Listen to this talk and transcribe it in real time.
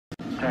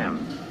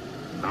10,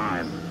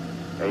 9,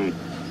 8,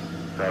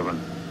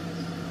 7,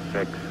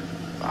 6,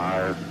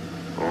 5,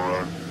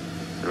 4,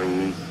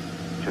 3,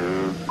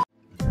 2.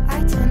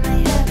 I turn my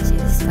head to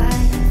the sky,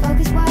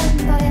 focus one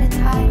bite at a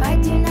time. I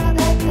do not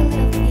like the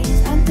little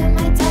things under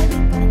my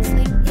tongue, but in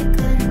sleep it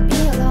couldn't be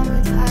a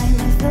longer time.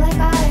 I feel like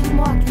I am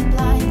walking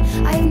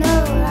blind. I have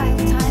no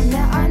arrival time.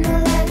 There are no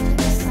legs to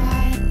the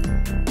side.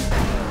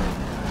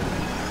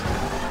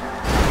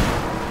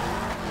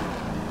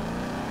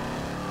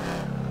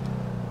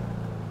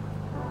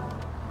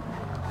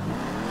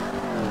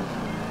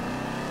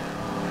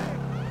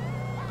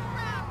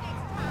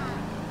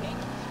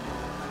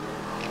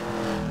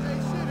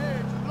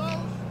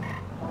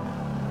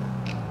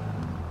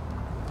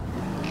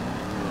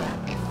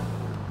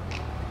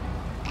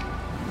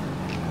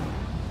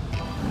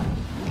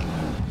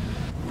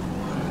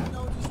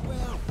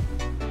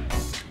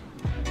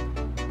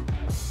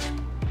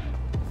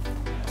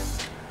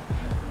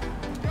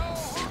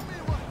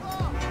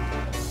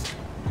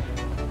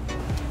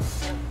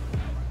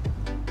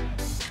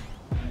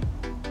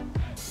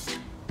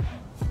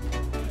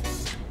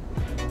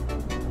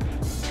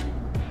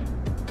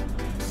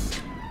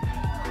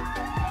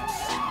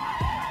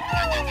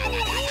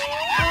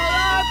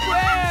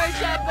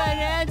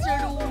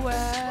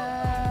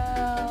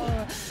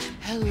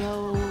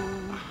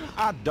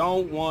 I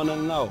don't want to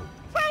know.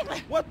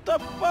 Franklin! What the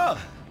fuck?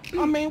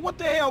 I mean, what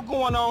the hell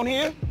going on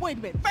here? Wait a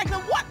minute. Franklin,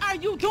 what are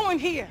you doing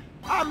here?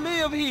 I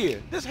live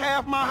here. This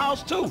half my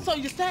house, too. So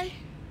you say?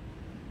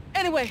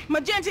 Anyway,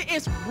 Magenta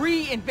is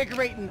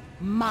reinvigorating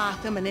my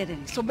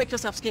femininity. So make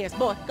yourself scarce.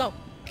 Boy, go.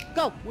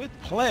 Go. With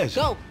pleasure.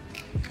 Go.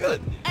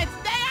 Goodness. And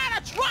stay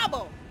out of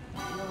trouble!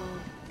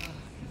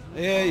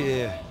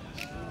 Yeah.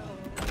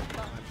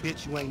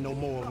 Bitch, you ain't no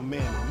more of a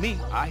man than me.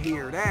 I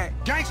hear that.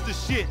 Gangster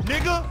shit,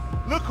 nigga.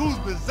 Look who's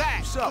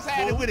bazacked. What's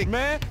at it with it,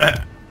 man?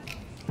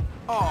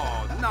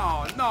 Oh,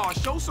 no.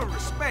 Show some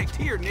respect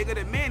here, nigga.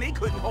 The man, they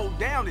couldn't hold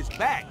down his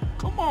back.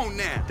 Come on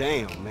now.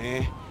 Damn,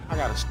 man. I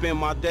gotta spend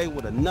my day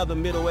with another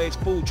middle-aged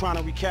fool trying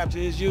to recapture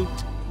his youth.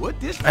 What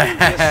this fool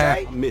just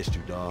say? I missed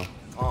you, dawg.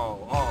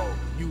 Oh,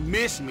 you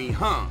missed me,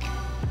 huh?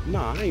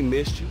 Nah, I ain't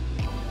missed you.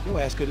 Your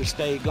ass could have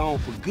stayed gone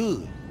for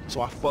good.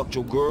 So I fucked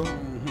your girl,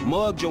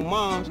 mugged your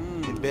moms,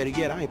 and better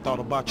yet, I ain't thought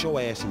about your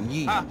ass in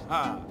years. Ha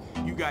ha.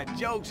 You got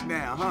jokes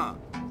now, huh?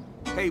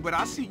 Hey, but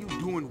I see you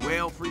doing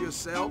well for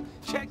yourself.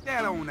 Check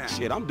that on out.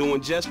 Shit, I'm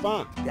doing just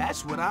fine.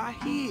 That's what I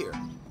hear.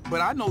 But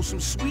I know some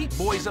sweet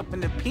boys up in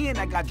the pen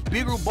that got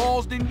bigger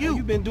balls than you.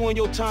 You been doing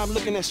your time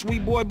looking at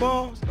sweet boy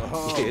balls?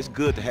 Yeah, it's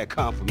good to have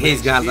confirmation.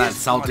 He's got that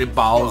salted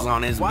balls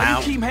on his Why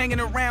mouth. you keep hanging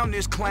around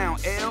this clown,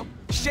 L?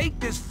 Shake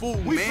this fool,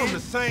 We man. from the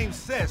same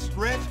set,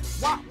 Stretch.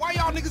 Why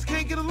y'all niggas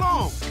can't get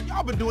along?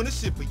 Y'all been doing this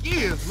shit for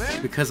years,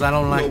 man. Because I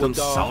don't like them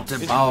dawg?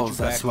 salted It's balls,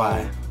 good you that's back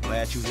why. home.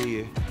 Glad you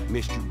here.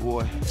 Missed you,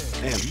 boy.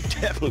 Damn, you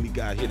definitely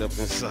got hit up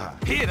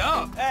inside. Hit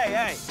up?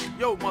 Hey.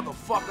 Yo,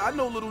 motherfucker, I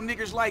know little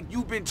niggas like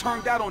you been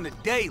turned out on the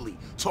daily.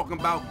 Talking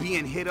about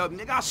being hit up,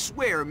 nigga, I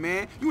swear,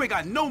 man. You ain't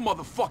got no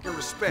motherfucking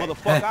respect.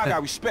 Motherfucker, I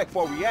got respect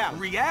for reality.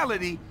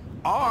 Reality?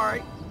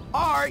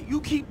 Alright,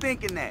 you keep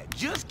thinking that.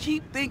 Just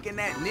keep thinking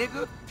that,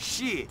 nigga.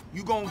 Shit,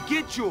 you gonna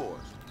get yours.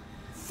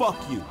 Fuck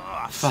you.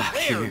 I Fuck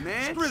swear, you.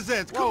 man.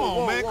 Strizzettes, come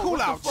on, man. Cool what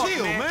the out. fuck,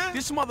 Chill, man.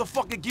 This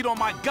motherfucker get on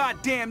my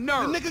goddamn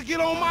The nerves. nigga get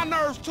on my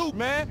nerves, too,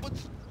 man.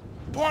 It's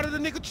part of the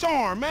nigga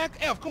charm, man.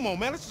 F, come on,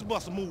 man. Let's just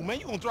bust a move, man.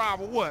 You gonna drive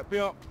or what,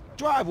 pimp?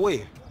 Drive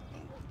where?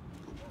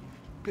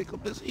 Pick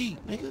up his heat,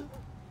 nigga.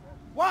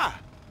 Why?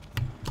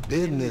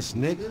 Business,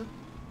 nigga.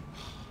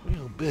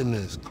 Real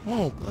business. Come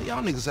on,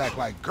 y'all niggas act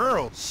like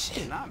girls.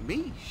 Shit. Not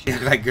me. He's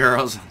like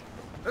girls.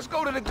 Let's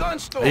go to the gun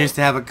store. I used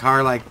to have a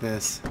car like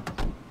this.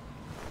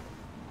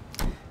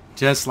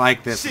 Just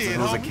like this. Shit, It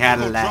was a homie, you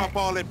Cadillac. gonna drop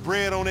all that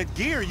bread on that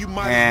gear, you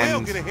might as well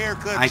And get a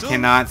haircut, I too.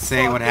 cannot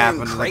say what Fucking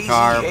happened to the crazy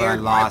car, but I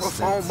haired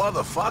lost microphone it.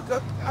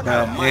 motherfucker. I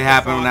got a It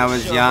happened when I was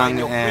microphone young, shoved right in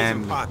your prison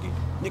and pocket.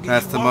 Nigga,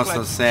 that's you the walk most like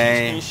I'll you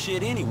say. and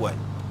shit anyway.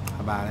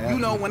 About it. You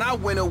know, when I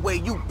went away,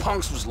 you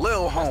punks was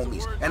little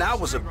homies, and I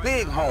was a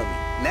big homie.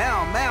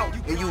 Now I'm out,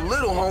 and you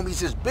little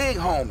homies is big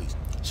homies.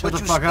 Shut but the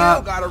you fuck still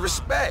up. gotta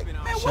respect. Man,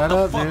 Shut what the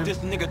up, fuck dude. this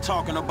nigga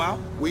talking about?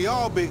 We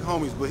all big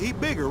homies, but he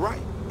bigger,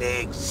 right?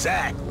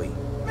 Exactly.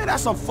 Man,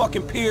 that's some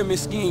fucking pyramid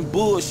scheme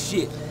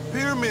bullshit.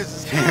 Pyramids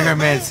is Pyramid good,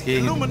 man.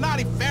 scheme.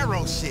 Illuminati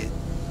pharaoh shit.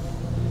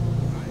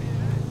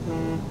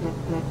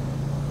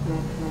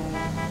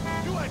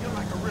 You acting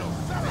like a real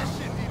fella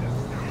shit,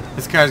 nigga.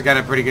 This car's got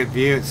a pretty good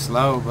view. It's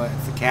slow, but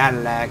it's a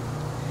Cadillac.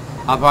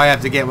 I'll probably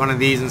have to get one of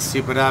these and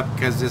soup it up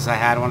because I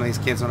had one of these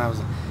kids when I was...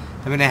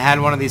 I had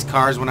one of these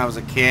cars when I was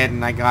a kid,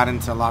 and I got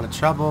into a lot of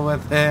trouble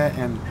with it,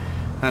 and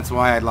that's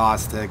why I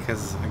lost it,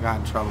 because I got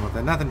in trouble with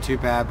it. Nothing too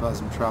bad, but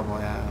some trouble,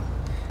 yeah.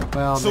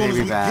 Well, Soon as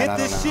maybe we bad, get I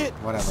don't this know. shit,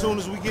 Whatever. soon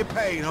as we get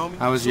paid, homie.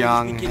 I was soon as we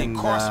young, get and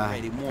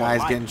incarcerated, more guys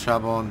like get in it.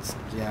 trouble, and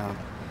yeah.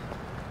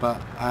 But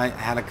I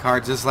had a car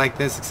just like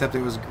this, except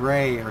it was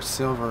gray or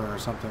silver or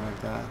something like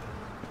that.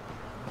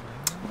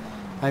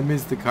 I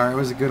missed the car. It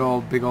was a good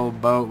old, big old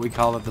boat. We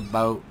call it the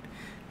boat.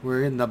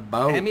 We're in the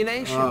boat.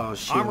 Ammunition, Oh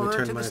shit! let me armorer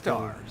turn to my the thing.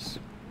 stars.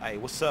 Hey,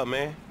 what's up,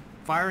 man?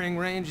 Firing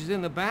range is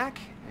in the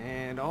back,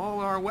 and all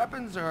our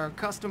weapons are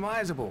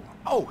customizable.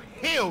 Oh,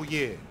 hell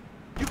yeah.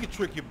 You can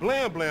trick your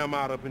blam blam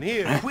out up in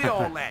here. Quit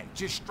all that.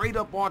 Just straight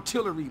up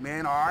artillery,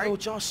 man, all right? Yo,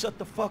 y'all shut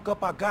the fuck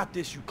up. I got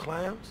this, you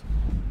clowns.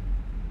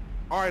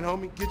 All right,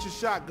 homie, get your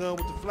shotgun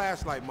with the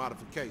flashlight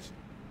modification.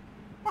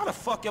 Why the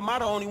fuck am I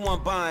the only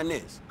one buying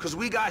this? Cause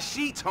we got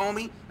sheets,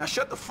 homie. Now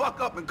shut the fuck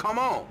up and come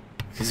on.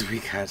 Because we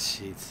got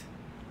sheets.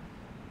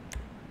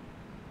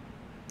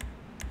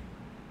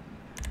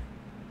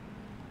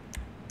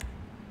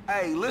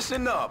 Hey,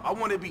 listen up. I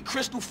want to be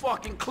crystal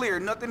fucking clear.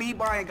 Nothing he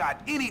buying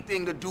got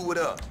anything to do with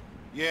us.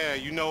 Yeah,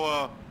 you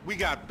know, we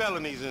got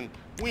felonies and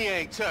we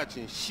ain't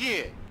touching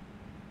shit.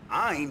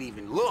 I ain't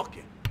even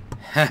looking.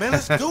 Man,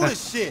 let's do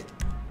this shit.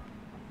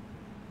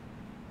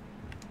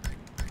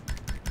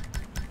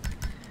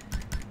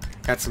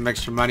 Got some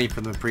extra money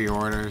from the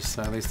pre-orders,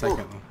 so at least I Ooh,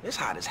 can... it's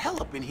hot as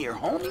hell up in here,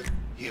 homie.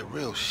 Yeah,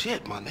 real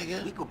shit, my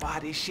nigga. We could buy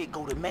this shit,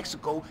 go to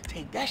Mexico,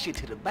 take that shit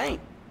to the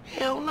bank.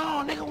 Hell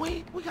no, nigga,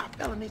 we got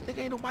felonies, nigga.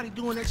 Ain't nobody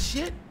doing that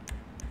shit.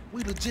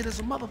 We legit as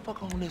a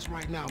motherfucker on this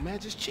right now, man.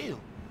 Just chill.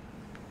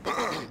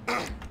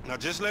 Now,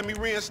 just let me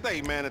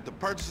reinstate, man, that the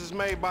purchases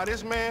made by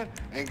this man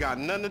ain't got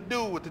nothing to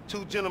do with the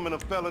two gentlemen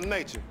of felon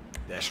nature.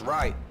 That's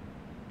right.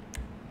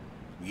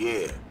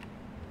 Yeah.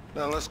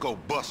 Now, let's go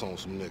bust on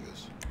some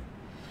niggas.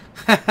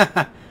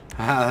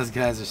 Wow, those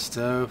guys are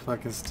so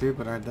fucking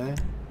stupid, aren't they?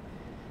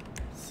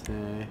 Let's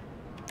see.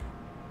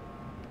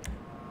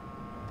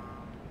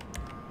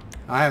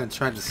 I haven't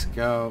tried to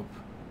scope.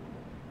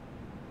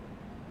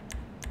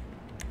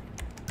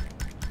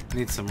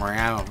 Need some more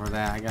ammo for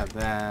that. I got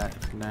that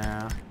for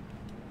now.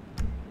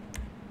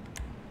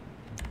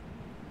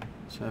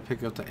 Should I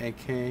pick up the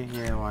AK?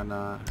 Yeah, why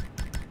not?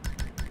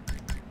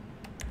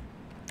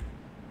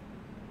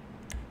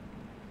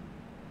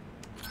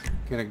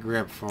 Get a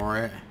grip for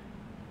it.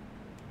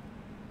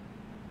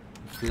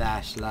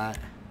 Flashlight.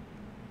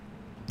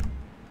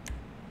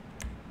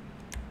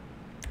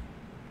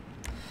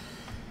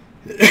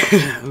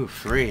 Ooh,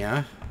 free,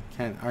 huh?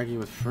 Can't argue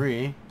with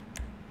free.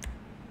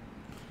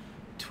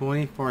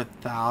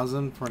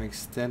 24,000 for an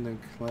extended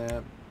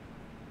clip.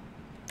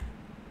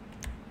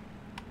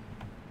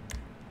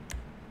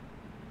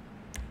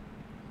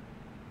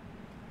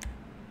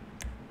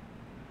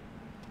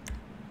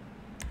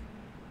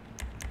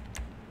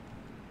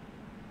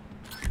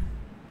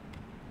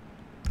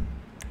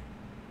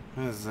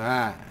 What is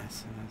that?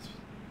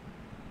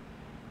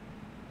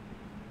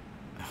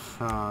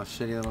 Oh,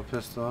 shitty little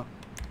pistol.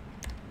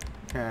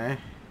 Okay.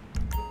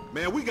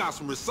 Man, we got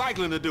some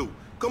recycling to do.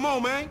 Come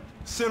on, man.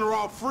 Send her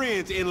off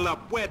friends in La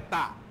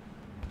Puerta.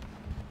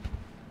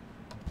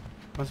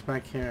 What's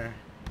back here?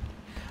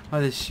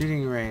 Oh, the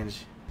shooting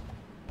range.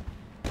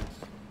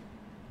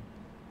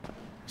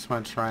 Just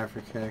want to try it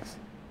for kicks.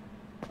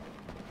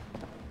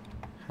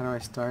 How do I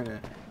start it?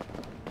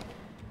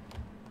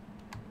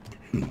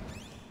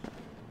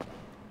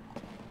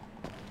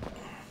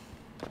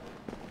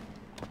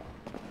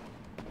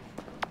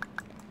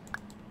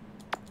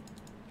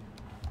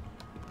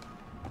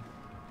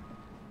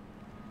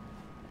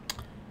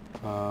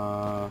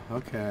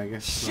 Okay, I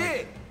guess.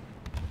 Shit!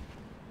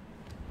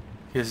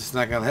 Guess it's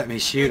not gonna let me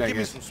shoot, Man, I give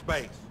me guess. some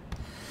space.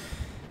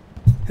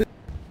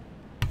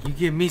 You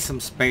give me some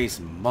space,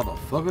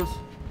 motherfuckers.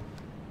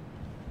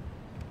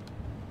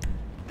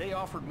 They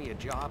offered me a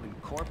job in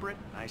corporate.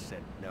 I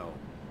said no.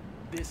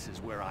 This is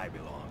where I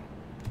belong.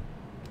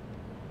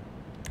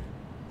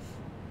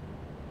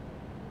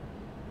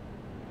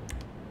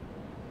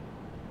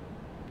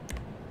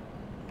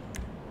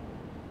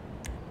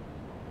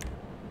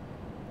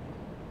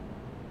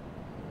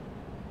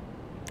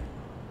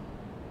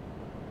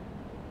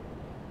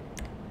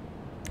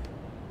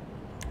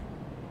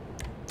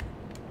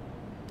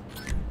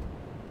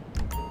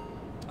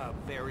 A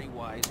very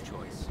wise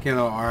choice. Get a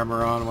little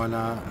armor on, why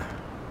not?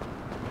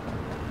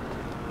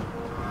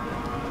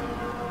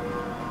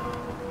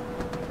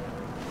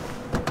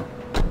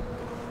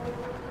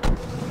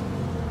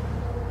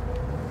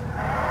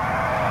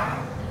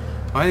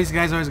 Why these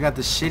guys always got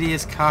the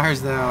shittiest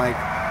cars that are like...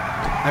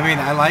 I mean,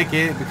 I like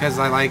it because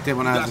I liked it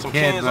when I was a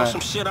kid, but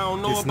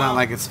it's not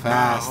like it's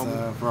fast,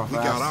 real We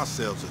got fast.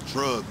 ourselves a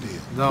drug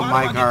deal. Though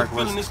my car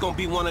was... It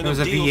was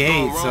a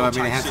V8, so I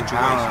mean it had some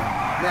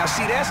power. Now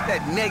see, that's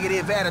that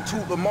negative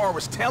attitude Lamar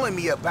was telling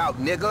me about,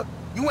 nigga.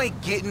 You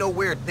ain't getting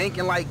nowhere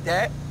thinking like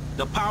that.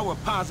 The power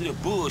of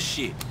positive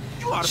bullshit.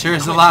 Sure,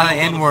 there's a lot of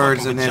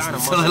N-words in this.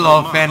 It's a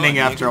little offending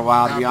after a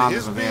while, to be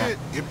honest with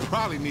you. It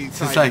probably needs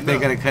It's like they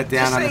gotta cut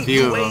down on a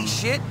few of them.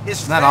 Shit.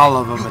 It's Not fact. all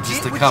of them, You but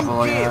just get a what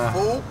couple, you yeah. get,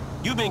 fool.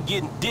 You been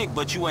getting dick,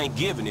 but you ain't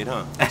giving it,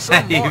 huh?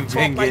 Some You've Mark been talk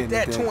like getting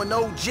that dick. to an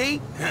OG?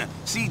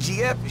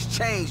 CGF has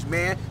changed,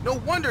 man. No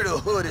wonder the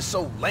hood is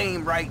so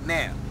lame right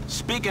now.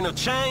 Speaking of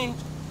change,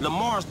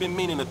 Lamar's been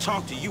meaning to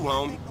talk to you,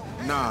 homie.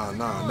 Nah,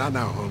 not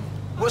now, homie.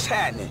 What's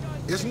happening?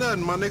 It's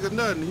nothing, my nigga,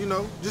 nothing, you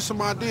know. Just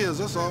some ideas,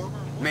 that's all.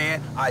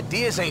 Man,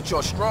 ideas ain't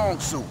your strong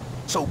suit,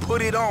 so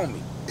put it on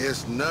me.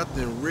 It's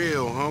nothing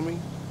real, homie.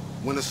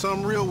 When it's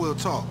something real, we'll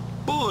talk.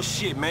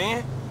 Bullshit,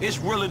 man. It's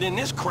realer than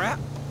this crap.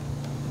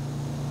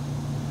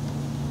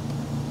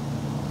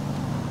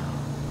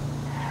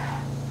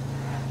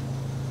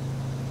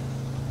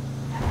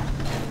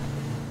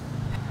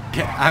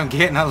 I'm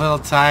getting a little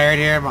tired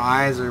here. My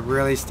eyes are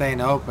really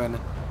staying open.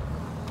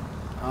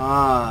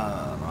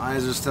 My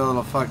eyes are still a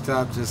little fucked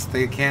up. Just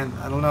they can't.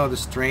 I don't know, the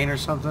strain or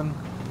something.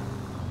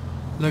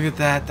 Look at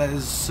that. That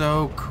is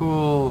so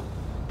cool.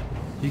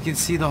 You can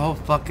see the whole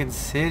fucking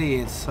city.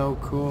 It's so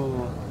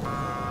cool.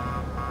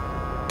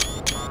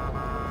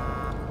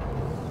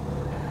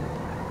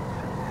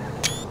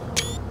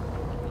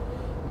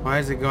 Why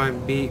is it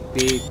going beep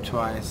beep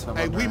twice?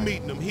 Hey, we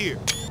meeting them here.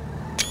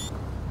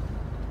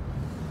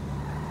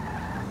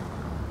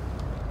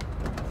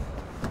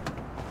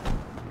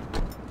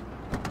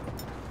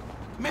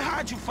 Man,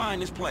 how'd you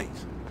find this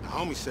place? The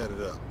homie set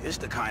it up. It's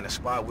the kind of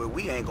spot where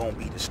we ain't gonna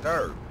be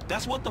disturbed.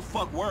 That's what the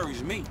fuck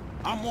worries me.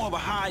 I'm more of a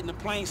hide in the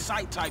plain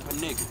sight type of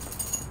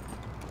nigga.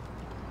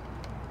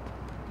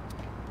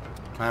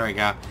 There we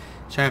go.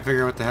 Trying to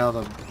figure out what the hell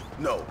the...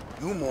 No,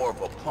 you more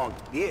of a punk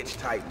bitch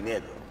type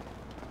nigga.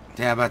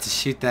 Yeah, I'm about to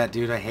shoot that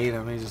dude. I hate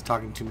him. He's just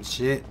talking too much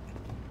shit.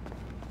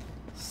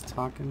 He's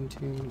talking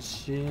too much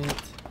shit.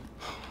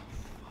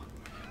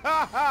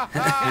 What's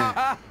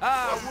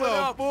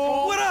up,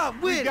 fool? What up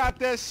with We it? got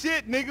that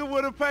shit, nigga,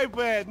 with a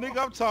paper at. Nigga,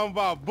 I'm talking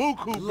about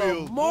buku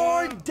bills.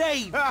 Lamar boy.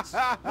 Davis.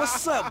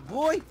 What's up,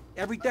 boy?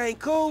 Everything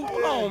cool?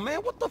 Hold on, man.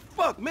 What the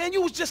fuck, man?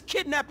 You was just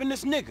kidnapping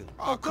this nigga.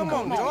 Oh, come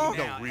on, dog. nigga.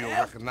 You don't real F.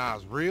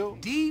 recognize real.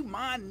 D,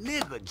 my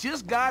nigga,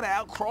 just got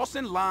out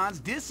crossing lines,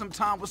 did some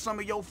time with some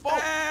of your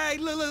folks. Hey,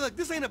 look,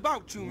 this ain't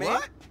about you, man.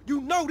 What? You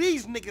know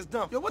these niggas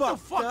done Yo, what the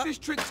fucked fuck up. this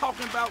trick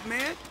talking about,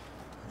 man?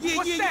 Yeah,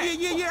 What's that?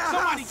 yeah.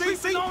 Somebody See,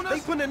 creeping on they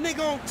us? put a nigga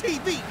on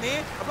TV,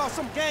 man, about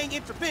some gang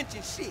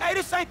intervention shit. Hey,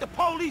 this ain't the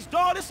police,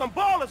 dawg. This some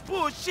ballers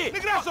bullshit.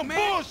 Nigga, that's some man.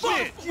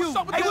 bullshit. Fuck you. What's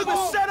up with Hey, this we been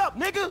bull- set up,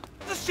 nigga.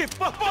 This shit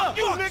fucked up.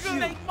 you, Fuck nigga.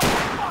 Snake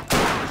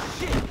motherfucker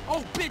shit.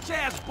 Oh, bitch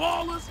ass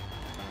ballers.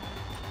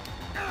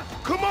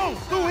 Come on,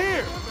 through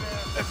here.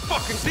 That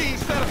fucking D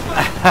set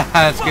us up.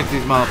 Let's get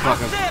these I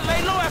motherfuckers. said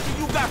lay low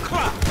after you got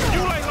clocked.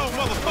 You ain't no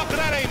motherfucker,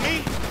 that ain't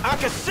me. I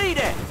can see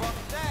that.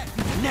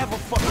 You never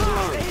fucking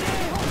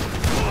learn.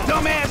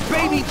 Dumbass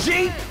baby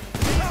G.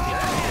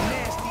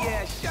 Nasty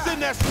ass shot.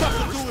 Send that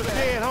sucker to his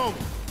dead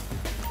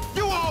homie.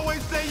 You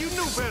always say you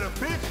knew better,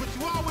 bitch, but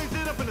you always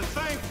end up in the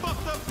same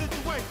fucked up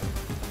situation.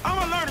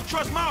 I'ma learn to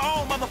trust my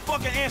own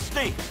motherfucking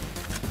instincts.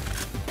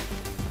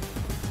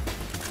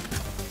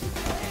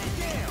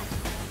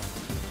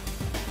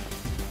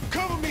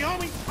 Cover me,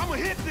 homie. I'ma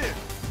hit this.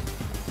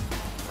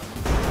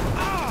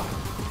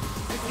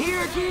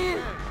 Here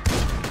again?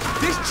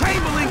 This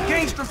Chamberlain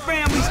gangster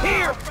family's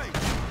here.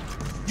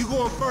 You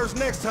going first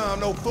next time,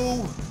 no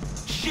fool.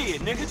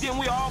 Shit, nigga, then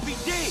we all be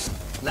dead.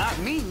 Not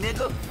me,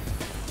 nigga.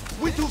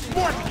 We too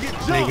smart to get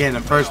They jumped. getting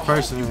the first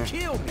person here.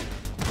 Kill me.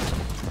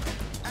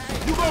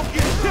 You gon'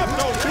 get shipped,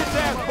 no bitch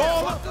ass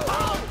baller.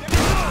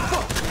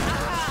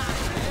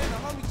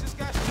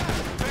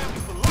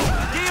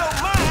 Deal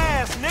my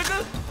ass,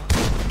 nigga.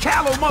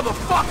 Callow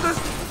motherfuckers.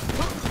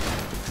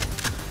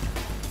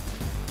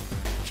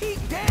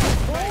 Keep down,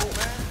 fool.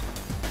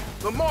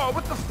 Lamar,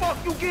 what the fuck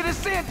you get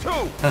us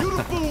into? You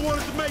the fool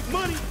wanted to make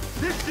money.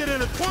 This shit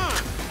intertwined.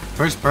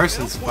 First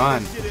person's Don't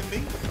fun. point that shit at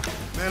me.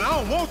 Man, I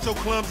don't want your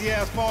clumsy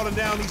ass falling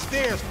down these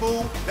stairs,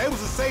 fool. They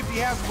was a safety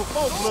hazard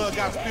before blood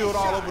got spilled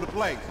all over the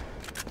place.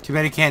 Too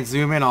bad he can't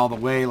zoom in all the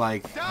way,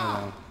 like, I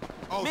don't know.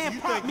 Oh, Man, so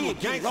you pop think me you a and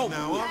get it gangster over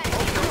now, with.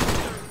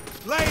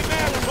 huh? Lame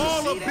ass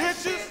baller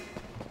bitches.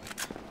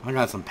 I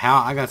got some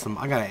power. I got an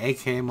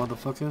AK,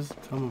 motherfuckers.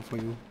 Coming for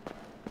you.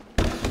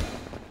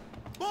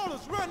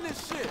 Ballers, run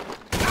this shit.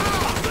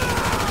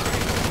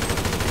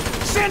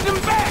 Send him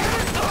back.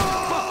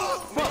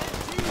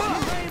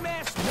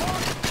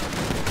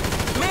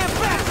 Man,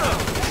 back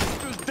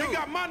up. They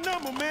got my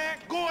number, man.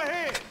 Go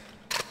ahead.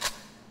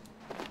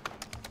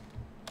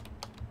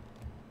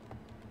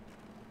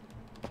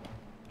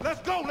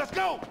 Let's go, let's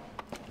go.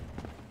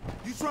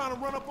 You trying to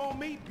run up on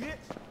me, bitch?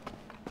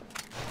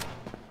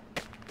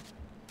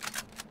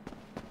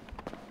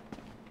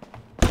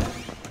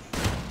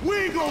 We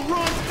ain't gonna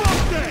run,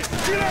 fuck that!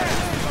 Get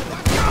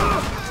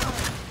out!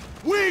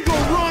 We ain't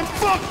gonna run,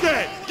 fuck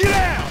that! Get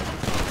out!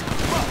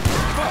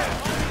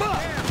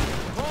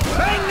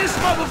 Bang this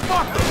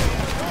motherfucker.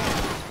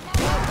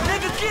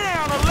 Nigga, get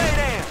down or lay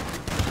down.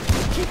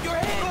 Keep your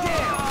head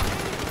down.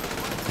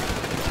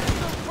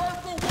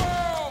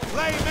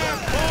 Lame ass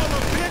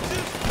baller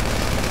bitches!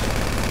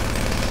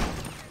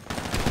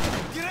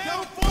 Get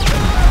out!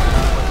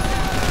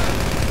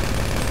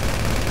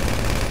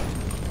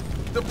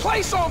 The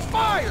place on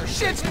fire.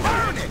 Shit's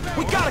burning.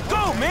 We gotta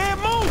go, man.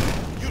 Move.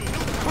 You the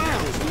new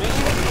Clowns, man.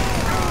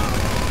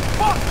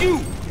 Fuck you.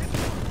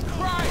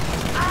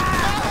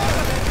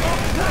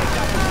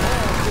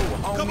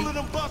 couple of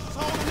them busters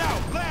holding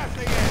out. Blast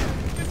they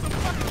ass. Get some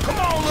fucking Come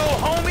on, little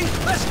homie.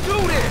 Let's do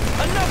this.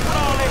 Enough with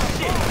all that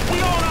shit. We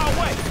on our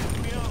way.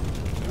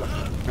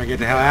 Gotta get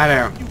the hell out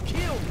of here. You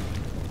killed me.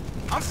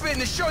 I'm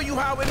finna show you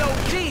how an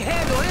OG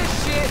handle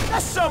this shit.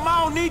 That's something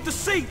I don't need to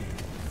see.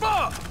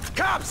 Fuck.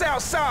 Cops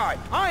outside.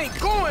 I ain't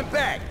going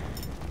back.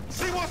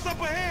 See what's up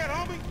ahead,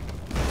 homie.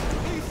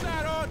 East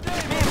side all day,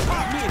 Man,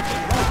 pop me and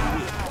get it over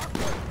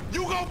with.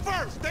 You go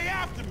first. Stay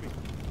after me.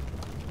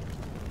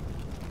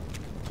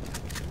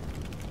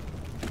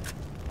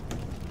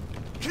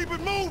 Keep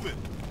it moving.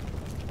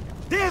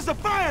 There's a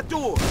fire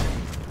door.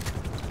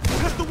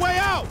 That's the way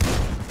out.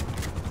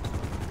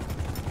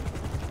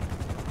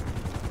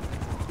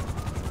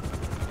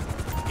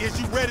 Is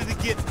you ready to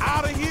get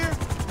out of here?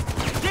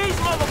 These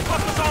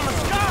motherfuckers on the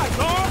sky,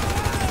 dog.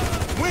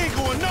 We ain't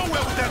going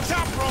nowhere with that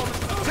chopper on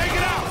us. Take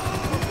it out.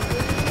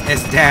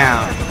 It's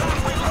down.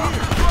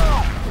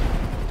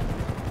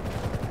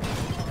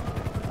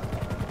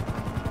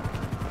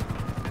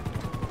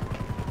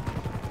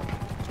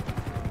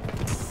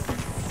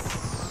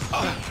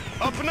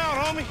 Up and out,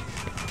 homie.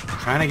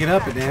 Trying to get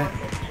up it, man.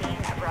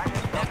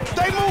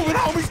 Stay moving,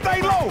 homie.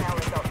 Stay low.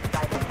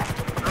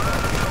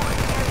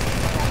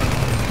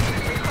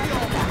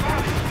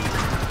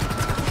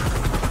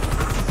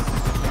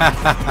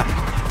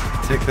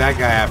 Took that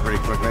guy out pretty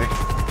quickly.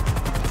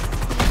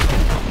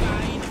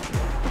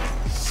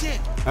 Shit.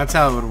 That's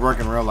how it would work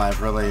in real life,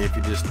 really, if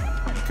you just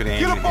could aim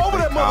Get and up hit over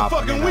the that cop,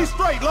 motherfucker. you know. We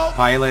straight, low.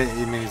 Pilot,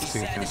 it means to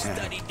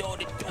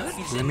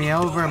let me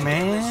over,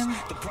 man.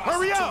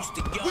 Hurry up.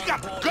 We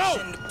got to go.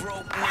 You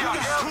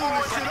can tune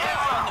this shit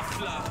up.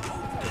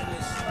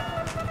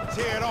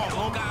 Tear it off,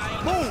 homie.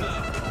 Move.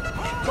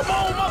 Come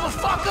on,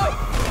 motherfucker.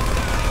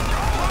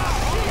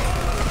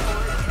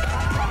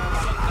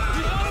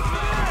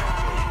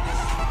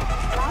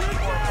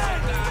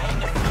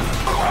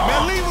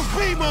 Man, leave us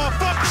be,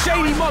 motherfucker.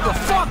 Shady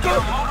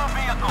motherfucker.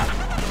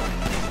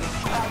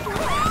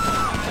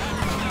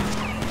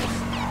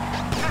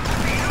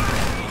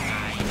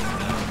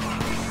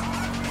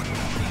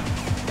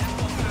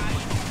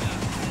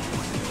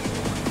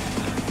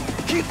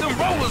 Keep them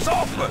rollers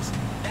off us.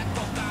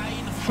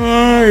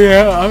 Oh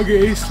yeah, I'm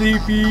getting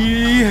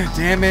sleepy.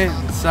 Damn it,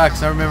 it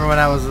sucks. I remember when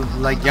I was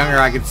like younger,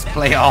 I could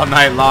play all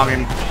night long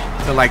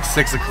until like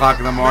 6 o'clock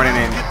in the morning,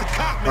 and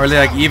or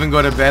like even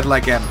go to bed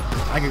like at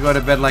I could go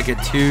to bed like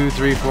at 2,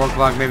 3, 4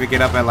 o'clock. Maybe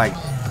get up at like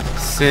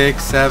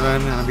 6,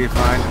 7, and I'll be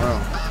fine. Oh.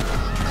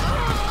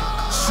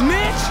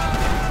 Snitch!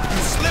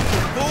 You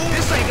slipping, fool.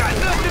 This ain't got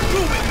nothing to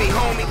do with me,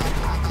 homie.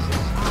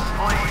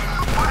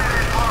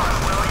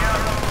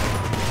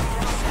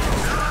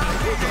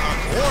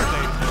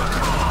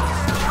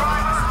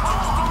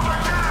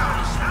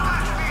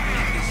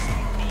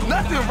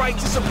 Nothing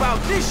righteous about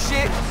this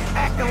shit.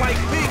 Acting like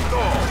big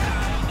dog.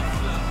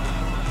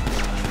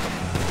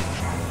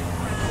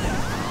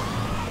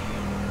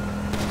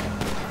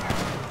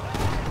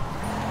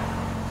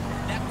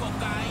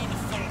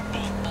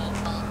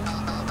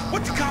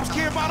 What the cops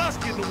care about us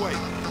getting away? We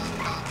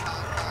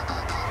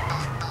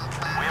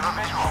have a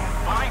visual.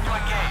 Moving to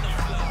engage.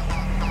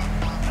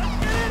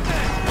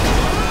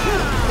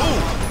 Ooh,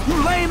 you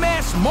lame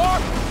ass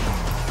Mark.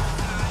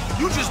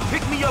 You just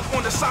picked me up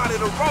on the side of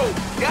the road.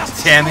 That's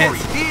the Damn story,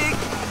 it. dig?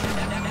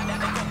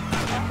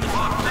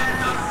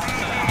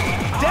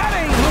 That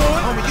ain't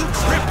good. Homie, you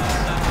tripping.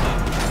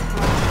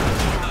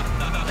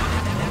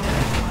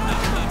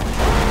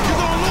 You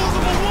gonna lose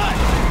them or what?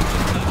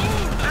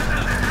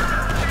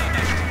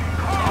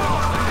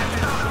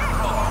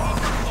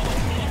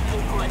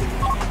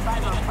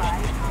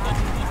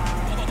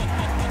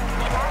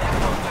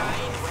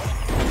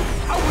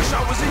 I wish I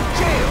was in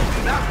jail,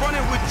 not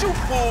running with you,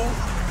 fool.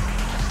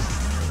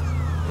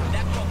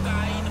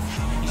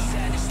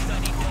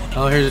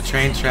 Oh, here's a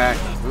train track.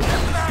 Oops.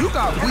 You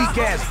got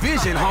weak-ass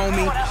vision,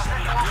 homie.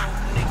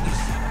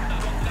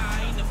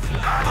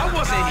 I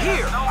wasn't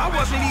here. I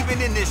wasn't even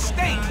in this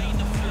state.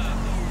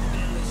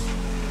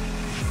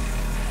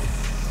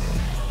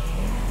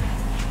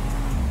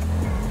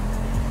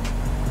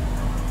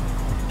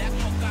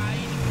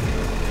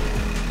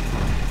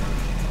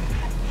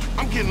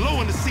 I'm getting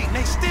low in the seat and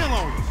they still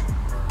on us.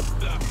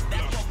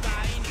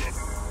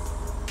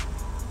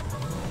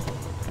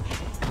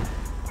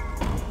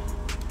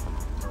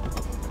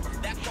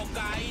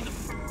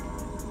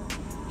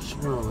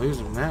 We'll lose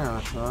him now, I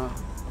thought.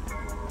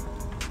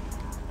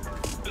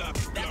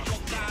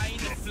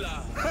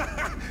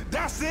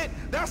 That's it.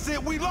 That's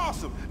it. We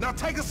lost him. Now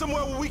take us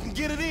somewhere where we can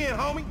get it in,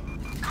 homie.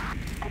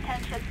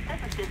 Attention,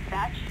 this is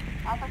dispatch.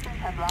 Officers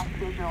have lost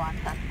visual on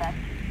suspect.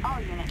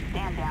 All units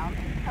stand down.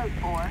 Code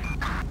 4.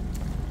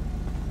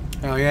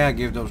 Hell yeah,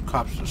 give those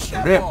cops a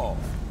strip.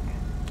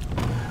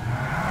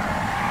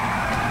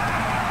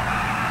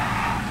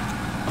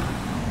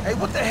 Hey,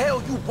 what the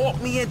hell you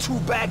walked me into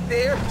back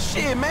there?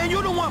 Shit, man,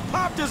 you the one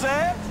popped his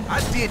ass.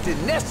 I did the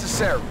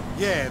necessary.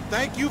 Yeah,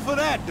 thank you for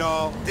that,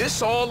 dawg.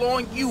 This all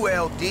on you,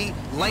 LD,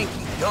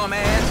 lanky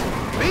dumbass.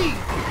 Me?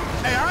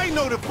 Hey, I ain't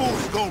know the fools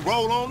was gonna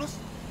roll on us.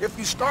 If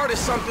you started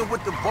something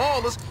with the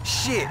ballers,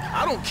 shit,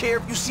 I don't care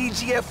if you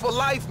CGF for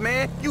life,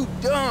 man. You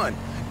done.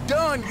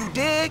 Done, you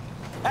dig?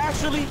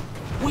 Actually,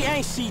 we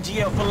ain't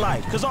CGL for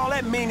life, cause all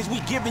that means is we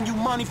giving you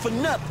money for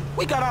nothing.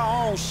 We got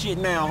our own shit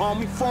now,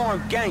 homie.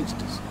 Foreign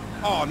gangsters.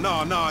 Oh,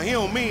 no, he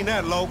don't mean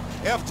that, Lo.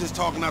 F just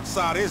talking out the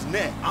side of his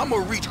neck. I'ma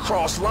reach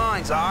cross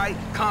lines, alright?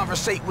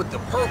 Conversate with the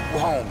purple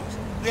homies.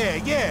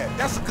 Yeah,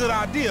 that's a good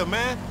idea,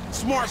 man.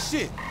 Smart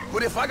shit.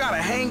 But if I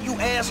gotta hang you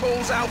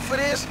assholes out for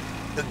this,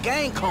 the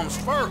gang comes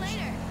first.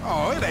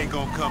 Oh, it ain't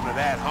gonna come to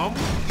that,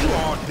 humble. You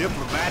all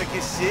diplomatic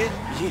and shit.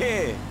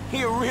 Yeah,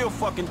 he a real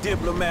fucking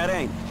diplomat,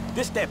 ain't he?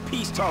 This that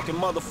peace-talking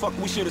motherfucker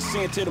we should have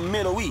sent to the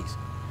Middle East.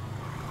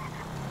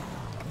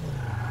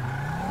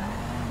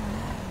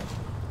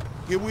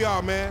 Here we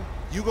are, man.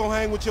 You gonna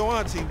hang with your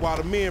auntie while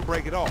the men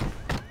break it off.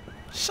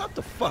 Shut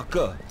the fuck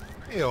up.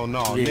 Hell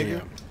no,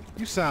 nigga.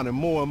 You sounding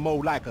more and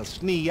more like a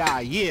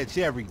snee-eye itch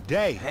every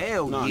day.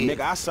 Hell Nah, yeah.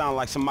 nigga, I sound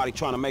like somebody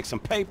trying to make some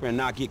paper and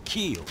not get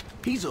killed.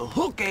 He's a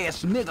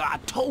hook-ass nigga, I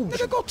told you.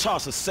 Nigga, go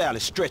toss a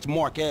salad, stretch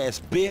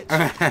mark-ass bitch.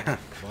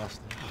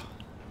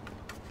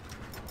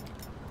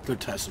 Go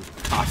toss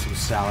some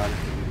salad.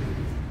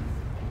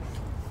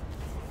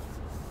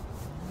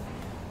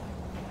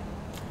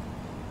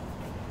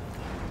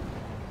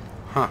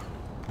 Huh.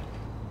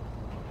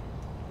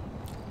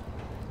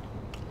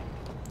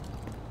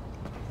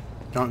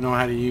 Don't know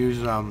how to use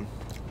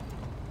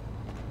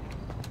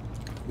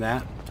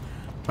that.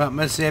 But I'm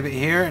gonna save it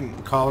here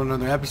and call it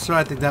another episode.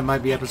 I think that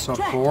might be episode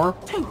 4.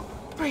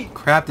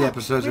 Crap, the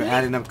episodes are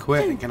adding up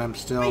quick and I'm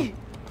still...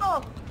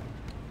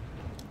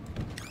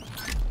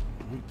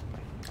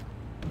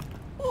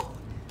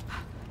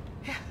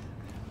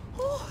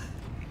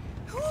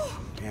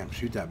 Damn,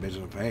 shoot that bitch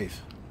in the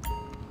face.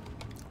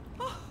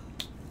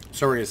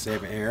 Sorry to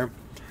save it here.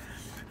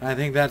 I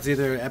think that's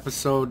either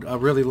a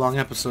really long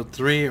episode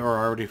 3 or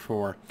already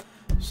 4.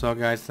 So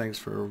guys, thanks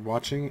for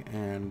watching,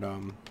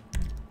 and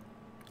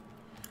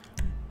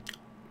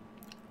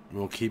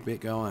we'll keep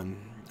it going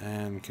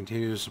and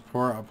continue to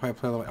support. I'll probably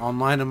play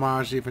online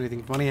tomorrow, see if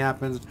anything funny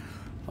happens.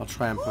 I'll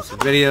try and post some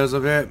videos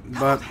of it,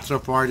 but so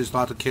far just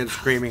lots of kids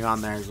screaming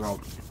on there, so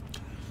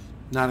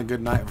not a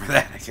good night for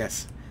that, I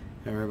guess.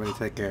 Everybody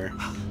take care.